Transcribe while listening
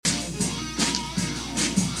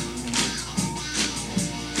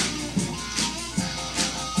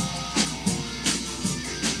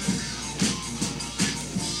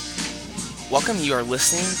Welcome. You are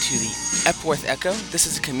listening to the Epworth Echo. This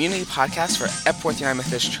is a community podcast for Epworth United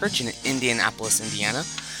Methodist Church in Indianapolis, Indiana.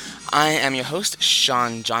 I am your host,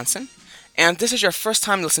 Sean Johnson. And if this is your first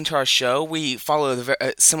time to listen to our show, we follow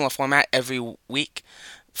a similar format every week.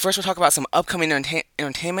 First, we'll talk about some upcoming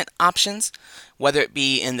entertainment options, whether it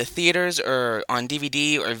be in the theaters or on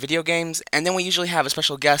DVD or video games. And then we usually have a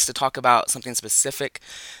special guest to talk about something specific.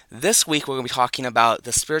 This week, we're going to be talking about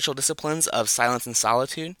the spiritual disciplines of silence and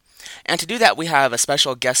solitude. And to do that, we have a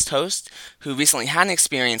special guest host who recently had an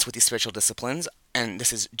experience with these spiritual disciplines. And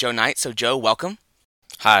this is Joe Knight. So, Joe, welcome.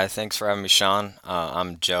 Hi, thanks for having me, Sean.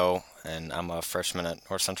 I'm Joe, and I'm a freshman at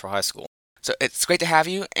North Central High School. So it's great to have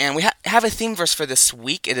you, and we have a theme verse for this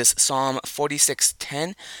week. It is Psalm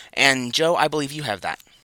 46:10, and Joe, I believe you have that.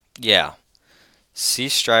 Yeah.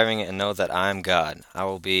 Cease striving and know that I am God. I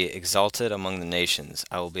will be exalted among the nations.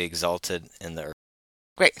 I will be exalted in the earth.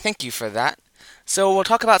 Great, thank you for that. So we'll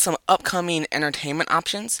talk about some upcoming entertainment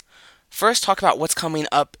options. First, talk about what's coming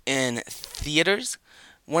up in theaters.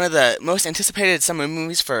 One of the most anticipated summer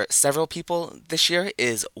movies for several people this year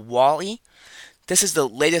is WALL-E. This is the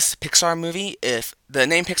latest Pixar movie. If the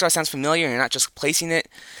name Pixar sounds familiar and you're not just placing it,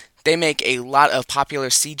 they make a lot of popular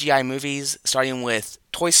CGI movies, starting with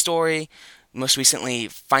Toy Story, most recently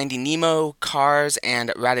Finding Nemo, Cars, and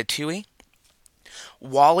Ratatouille.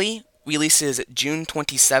 WALL-E releases June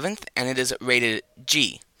 27th, and it is rated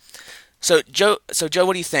G. So Joe,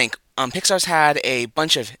 what do you think? Pixar's had a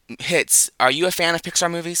bunch of hits. Are you a fan of Pixar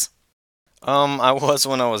movies? I was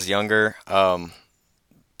when I was younger,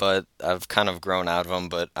 but I've kind of grown out of them,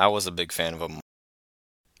 but I was a big fan of them.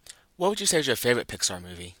 What would you say is your favorite Pixar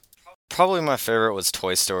movie? Probably my favorite was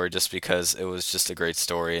Toy Story, just because it was just a great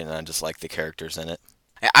story, and I just liked the characters in it.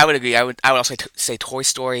 I would agree. I would also say Toy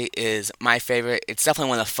Story is my favorite. It's definitely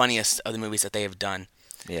one of the funniest of the movies that they have done.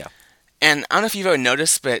 Yeah. And I don't know if you've ever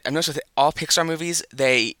noticed, but I've noticed with all Pixar movies,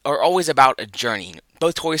 they are always about a journey.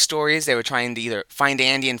 Both Toy Stories, they were trying to either find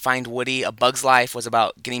Andy and find Woody. A Bug's Life was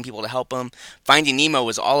about getting people to help them. Finding Nemo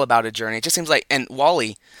was all about a journey. It just seems like, and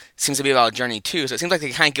WALL-E seems to be about a journey too, so it seems like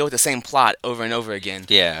they kind of go with the same plot over and over again.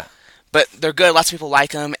 Yeah. But they're good, lots of people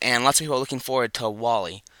like them, and lots of people are looking forward to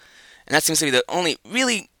WALL-E. And that seems to be the only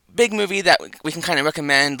really big movie that we can kind of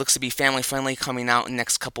recommend, looks to be family-friendly, coming out in the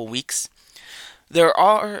next couple weeks. There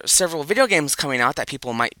are several video games coming out that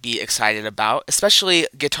people might be excited about, especially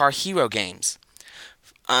Guitar Hero games.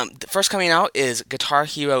 The first coming out is Guitar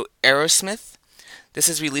Hero Aerosmith. This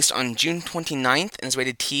is released on June 29th and is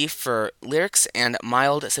rated T for lyrics and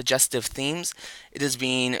mild suggestive themes. It is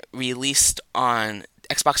being released on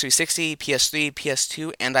Xbox 360, PS3,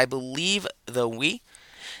 PS2, and I believe the Wii.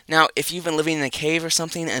 Now, if you've been living in a cave or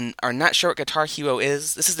something and are not sure what Guitar Hero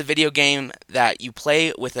is, this is the video game that you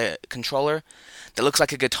play with a controller that looks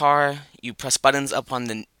like a guitar. You press buttons up on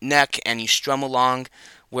the neck and you strum along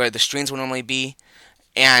where the strings would normally be.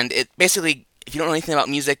 And it basically, if you don't know anything about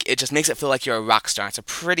music, it just makes it feel like you're a rock star. It's a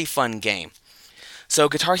pretty fun game. So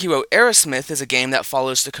Guitar Hero Aerosmith is a game that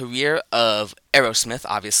follows the career of Aerosmith,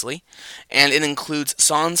 obviously, and it includes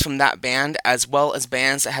songs from that band as well as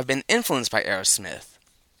bands that have been influenced by Aerosmith.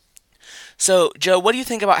 So, Joe, what do you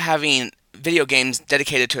think about having video games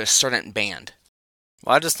dedicated to a certain band?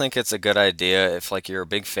 Well, I just think it's a good idea if you're a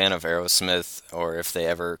big fan of Aerosmith, or if they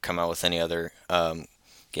ever come out with any other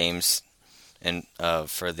games and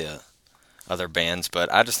for the other bands.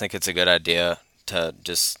 But I just think it's a good idea to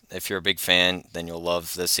just, if you're a big fan, then you'll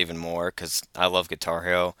love this even more, because I love Guitar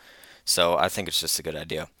Hero. So I think it's just a good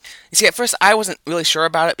idea. You see, at first I wasn't really sure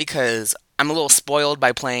about it because I'm a little spoiled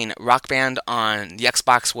by playing Rock Band on the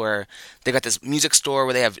Xbox, where they've got this music store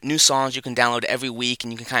where they have new songs you can download every week,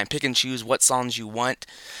 and you can kind of pick and choose what songs you want.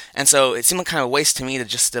 And so it seemed like kind of a waste to me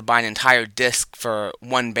to buy an entire disc for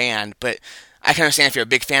one band. But I can understand if you're a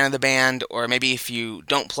big fan of the band, or maybe if you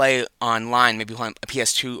don't play online, maybe on a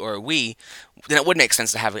PS2 or a Wii, then it would make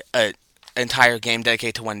sense to have an entire game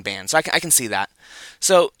dedicated to one band. So I can see that.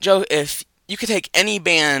 So, Joe, if you could take any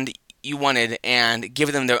band you wanted and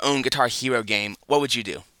give them their own Guitar Hero game, what would you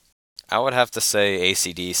do? I would have to say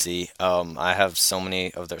AC/DC. I have so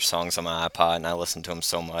many of their songs on my iPod, and I listen to them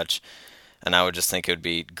so much, and I would just think it would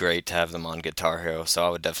be great to have them on Guitar Hero, so I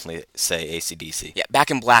would definitely say AC/DC. Yeah, Back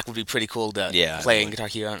in Black would be pretty cool to play in Guitar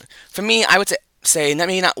Hero. For me, I would say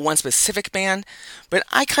maybe not one specific band, but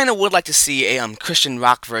I kind of would like to see a Christian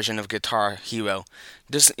rock version of Guitar Hero.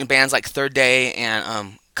 There's bands like Third Day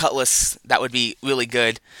and Cutlass that would be really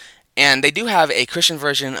good. And they do have a Christian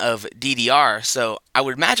version of DDR, so I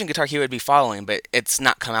would imagine Guitar Hero would be following, but it's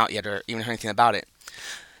not come out yet or even heard anything about it.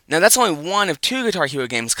 Now, that's only one of two Guitar Hero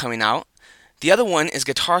games coming out. The other one is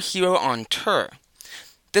Guitar Hero on Tour.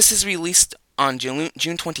 This is released on June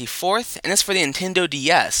 24th, and it's for the Nintendo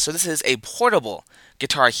DS. So this is a portable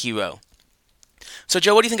Guitar Hero. So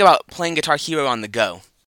Joe, what do you think about playing Guitar Hero on the go?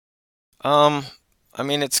 Um, I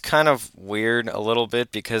mean, it's kind of weird a little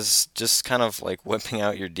bit because just kind of like whipping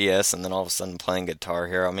out your DS and then all of a sudden playing Guitar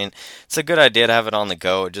Hero. I mean, it's a good idea to have it on the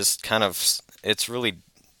go. It just kind of, it's really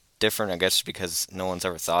different, I guess, because no one's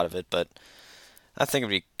ever thought of it, but I think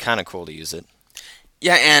it'd be kind of cool to use it.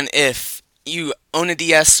 Yeah, and if you own a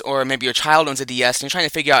DS or maybe your child owns a DS and you're trying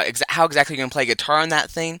to figure out how exactly you're going to play guitar on that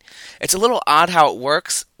thing, it's a little odd how it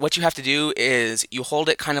works. What you have to do is you hold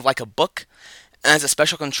it kind of like a book, and as a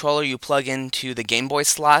special controller you plug into the Game Boy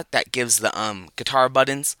slot that gives the guitar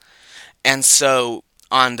buttons. And so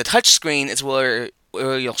on the touch screen is where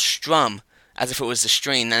you'll strum as if it was the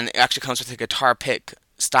string, and it actually comes with a guitar pick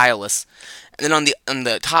stylus. And then on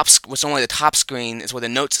the top, what's only the top screen is where the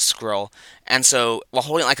notes scroll. And so while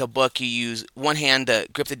holding it like a book, you use one hand to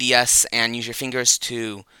grip the DS and use your fingers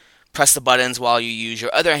to press the buttons while you use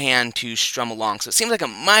your other hand to strum along. So it seems like it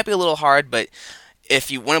might be a little hard, but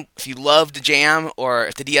if you love to jam or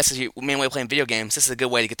if the DS is your main way of playing video games, this is a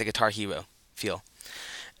good way to get the Guitar Hero feel.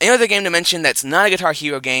 Another game to mention that's not a Guitar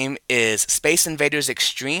Hero game is Space Invaders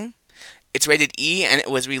Extreme. It's rated E and it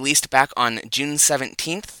was released back on June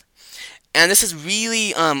 17th. And this is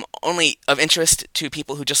really only of interest to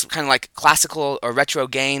people who just kind of like classical or retro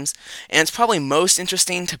games. And it's probably most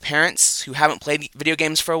interesting to parents who haven't played video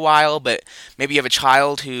games for a while, but maybe you have a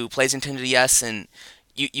child who plays Nintendo DS and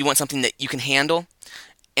you want something that you can handle.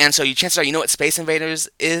 And so chances are you know what Space Invaders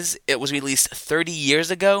is. It was released 30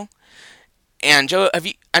 years ago. And Joe,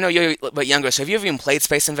 I know you're a bit younger, so have you ever even played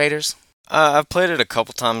Space Invaders? I've played it a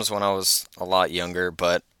couple times when I was a lot younger,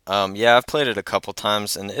 but yeah, I've played it a couple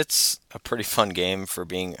times, and it's a pretty fun game for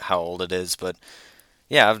being how old it is. But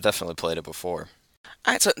yeah, I've definitely played it before.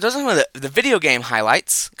 Alright, so those are some of the video game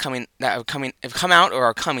highlights have come out or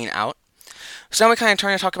are coming out. So now we kind of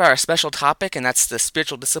turn to talk about our special topic, and that's the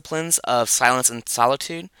spiritual disciplines of silence and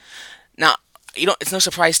solitude. Now, it's no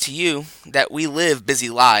surprise to you that we live busy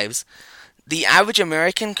lives. The average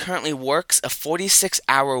American currently works a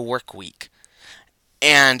 46-hour work week,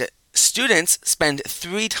 and students spend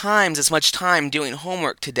 3 times as much time doing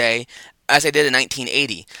homework today as they did in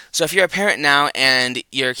 1980. So if you're a parent now and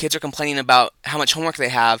your kids are complaining about how much homework they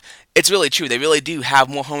have, it's really true. They really do have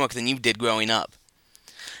more homework than you did growing up.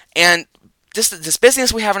 And this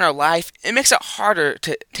busyness we have in our life, it makes it harder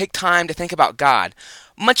to take time to think about God,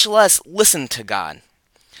 much less listen to God.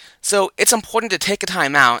 So it's important to take a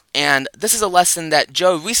time out, and this is a lesson that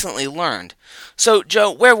Joe recently learned. So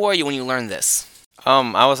Joe, where were you when you learned this?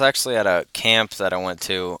 I was actually at a camp that I went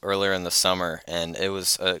to earlier in the summer, and it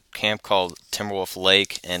was a camp called Timberwolf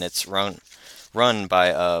Lake, and it's run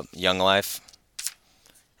by Young Life,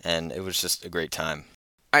 and it was just a great time.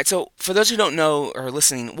 Alright, so for those who don't know or are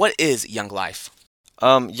listening, what is Young Life?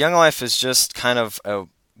 Young Life is just kind of a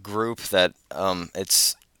group that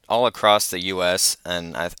it's all across the U.S.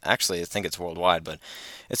 and I think it's worldwide, but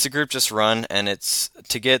it's a group just run and it's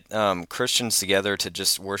to get Christians together to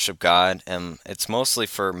just worship God. And it's mostly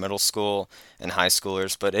for middle school and high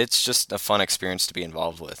schoolers, but it's just a fun experience to be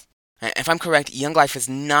involved with. If I'm correct, Young Life is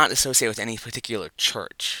not associated with any particular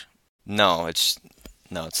church. No, it's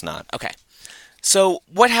not. Okay. So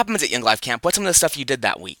what happens at Young Life Camp? What's some of the stuff you did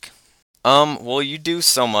that week? Well, you do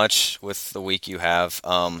so much with the week you have.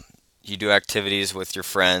 You do activities with your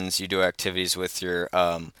friends. You do activities with your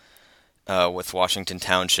with Washington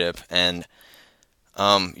Township, and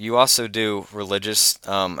you also do religious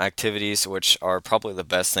activities, which are probably the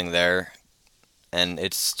best thing there. And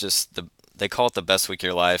it's just they call it the best week of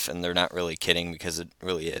your life, and they're not really kidding because it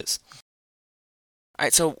really is.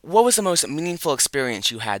 Alright, so what was the most meaningful experience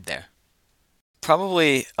you had there?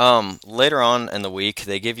 Probably later on in the week,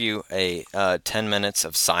 they give you a 10 minutes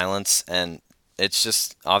of silence, and it's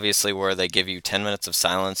just obviously where they give you 10 minutes of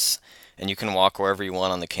silence, and you can walk wherever you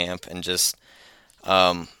want on the camp and just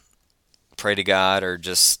pray to God or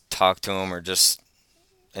just talk to Him or just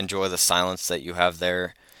enjoy the silence that you have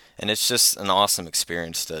there. And it's just an awesome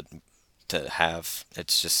experience to have.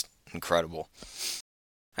 It's just incredible.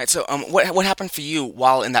 Alright, so what happened for you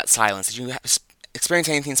while in that silence? Did you experience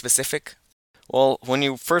anything specific? Well, when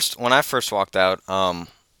I first walked out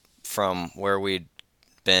from where we'd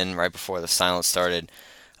been right before the silence started,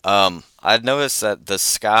 I'd noticed that the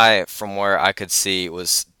sky from where I could see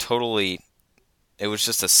was it was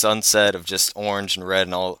just a sunset of just orange and red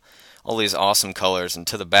and all these awesome colors, and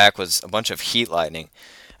to the back was a bunch of heat lightning,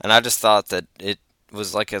 and I just thought that it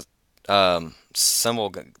was like a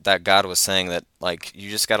symbol that God was saying that like you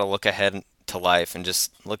just got to look ahead to life and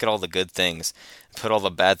just look at all the good things, put all the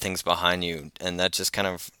bad things behind you, and that just kind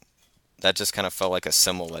of that just kind of felt like a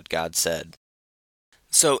symbol that God said.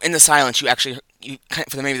 So in the silence, you kind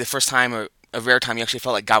of, for maybe the first time or a rare time, you actually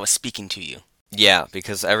felt like God was speaking to you. Yeah,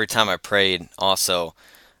 because every time I prayed, also,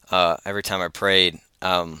 every time I prayed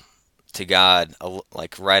to God,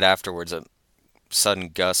 like right afterwards, a sudden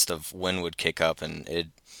gust of wind would kick up, and it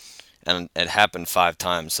happened 5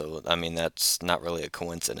 times. So I mean, that's not really a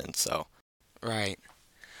coincidence. So Right.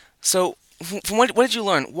 So from what did you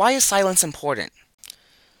learn? Why is silence important?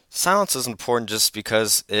 silence is important just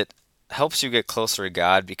because it helps you get closer to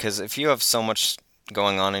God. Because if you have so much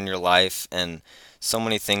going on in your life and so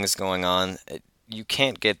many things going on, you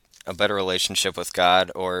can't get a better relationship with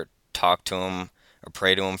God or talk to Him or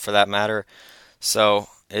pray to Him for that matter. So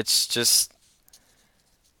it's just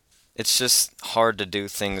hard to do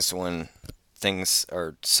things when things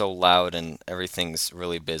are so loud and everything's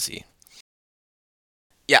really busy.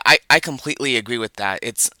 Yeah, I completely agree with that.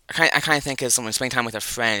 I kind of think as someone spending time with a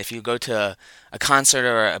friend. If you go to a concert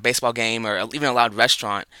or a baseball game or even a loud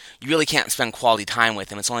restaurant, you really can't spend quality time with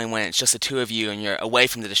them. It's only when it's just the two of you and you're away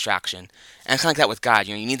from the distraction. And kind of like that with God.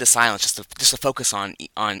 You need the silence just to focus on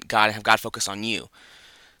God and have God focus on you.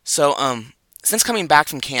 So since coming back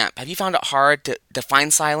from camp, have you found it hard to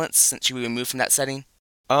find silence since you were removed from that setting?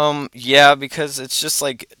 Yeah, because it's just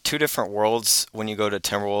like two different worlds when you go to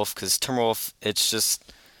Timberwolf. Because Timberwolf, it's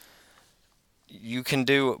just you can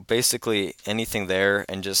do basically anything there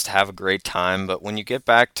and just have a great time. But when you get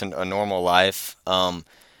back to a normal life,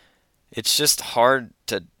 it's just hard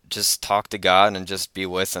to just talk to God and just be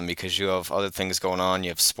with Him because you have other things going on.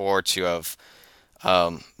 You have sports, you have,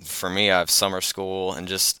 for me, I have summer school and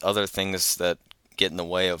just other things that get in the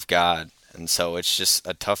way of God. And so it's just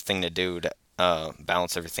a tough thing to do to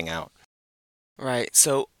balance everything out. Right.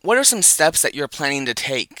 So, what are some steps that you're planning to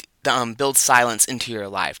take to build silence into your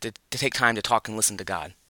life, to take time to talk and listen to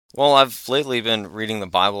God? Well, I've lately been reading the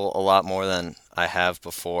Bible a lot more than I have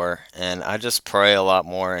before, and I just pray a lot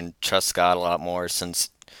more and trust God a lot more since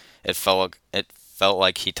it felt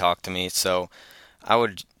like He talked to me. So I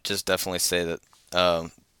would just definitely say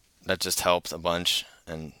that that just helped a bunch,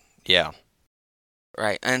 and yeah.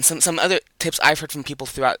 Right. And some other tips I've heard from people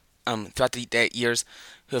throughout the years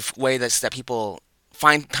who have ways that people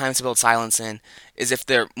find times to build silence in is if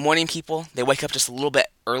they're morning people, they wake up just a little bit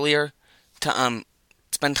earlier to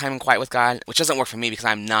spend time in quiet with God, which doesn't work for me because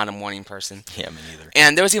I'm not a morning person. Yeah, me neither.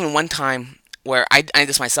 And there was even one time where I did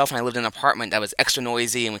this myself and I lived in an apartment that was extra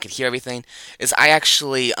noisy and we could hear everything, is I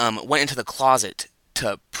actually went into the closet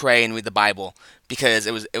to pray and read the Bible because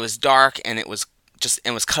it was dark and it was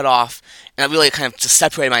cut off, and I really kind of just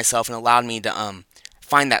separated myself and allowed me to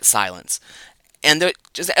find that silence. And there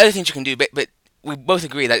just other things you can do, but we both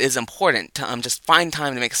agree that it is important to just find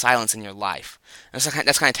time to make silence in your life. And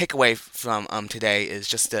that's kind of takeaway from today is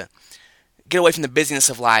just to get away from the busyness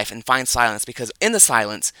of life and find silence because in the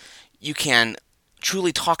silence you can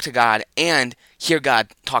truly talk to God and hear God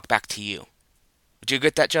talk back to you. Would you agree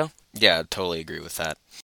with that, Joe? Yeah, I totally agree with that.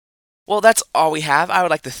 Well, that's all we have. I would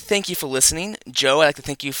like to thank you for listening. Joe, I'd like to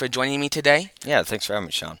thank you for joining me today. Yeah, thanks for having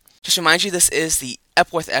me, Sean. Just to remind you, this is the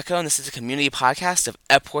Epworth Echo, and this is a community podcast of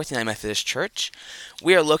Epworth United Methodist Church.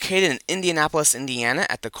 We are located in Indianapolis, Indiana,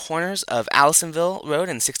 at the corners of Allisonville Road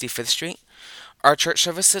and 65th Street. Our church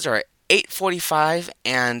services are at 8:45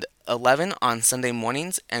 and 11 on Sunday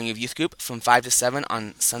mornings, and we have youth group from 5 to 7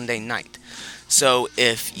 on Sunday night. So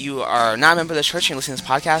if you are not a member of the church and you're listening to this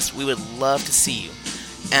podcast, we would love to see you.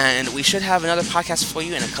 And we should have another podcast for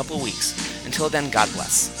you in a couple of weeks. Until then, God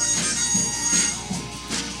bless.